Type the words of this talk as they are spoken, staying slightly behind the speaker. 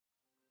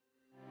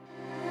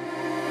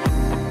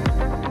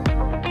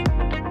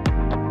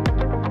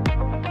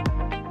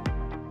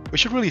We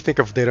should really think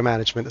of data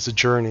management as a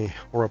journey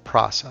or a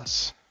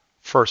process.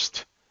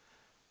 First,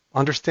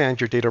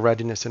 understand your data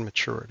readiness and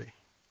maturity.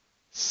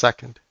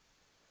 Second,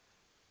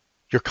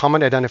 your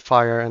common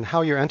identifier and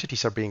how your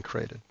entities are being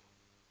created.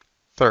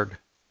 Third,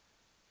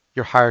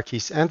 your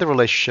hierarchies and the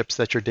relationships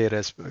that your data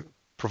is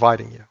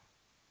providing you.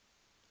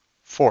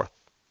 Fourth,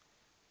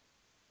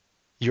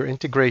 your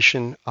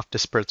integration of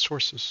disparate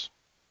sources.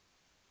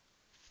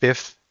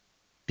 Fifth,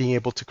 being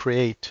able to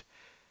create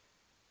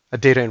a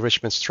data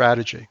enrichment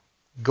strategy,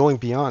 going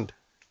beyond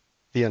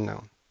the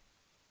unknown.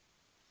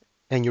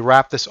 And you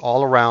wrap this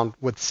all around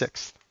with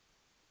sixth,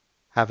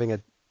 having a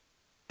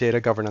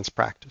data governance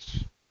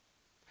practice.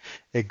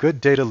 A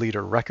good data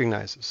leader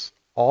recognizes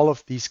all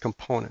of these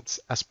components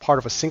as part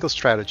of a single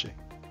strategy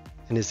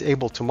and is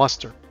able to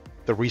muster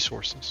the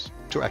resources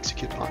to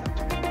execute on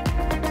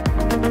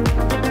it.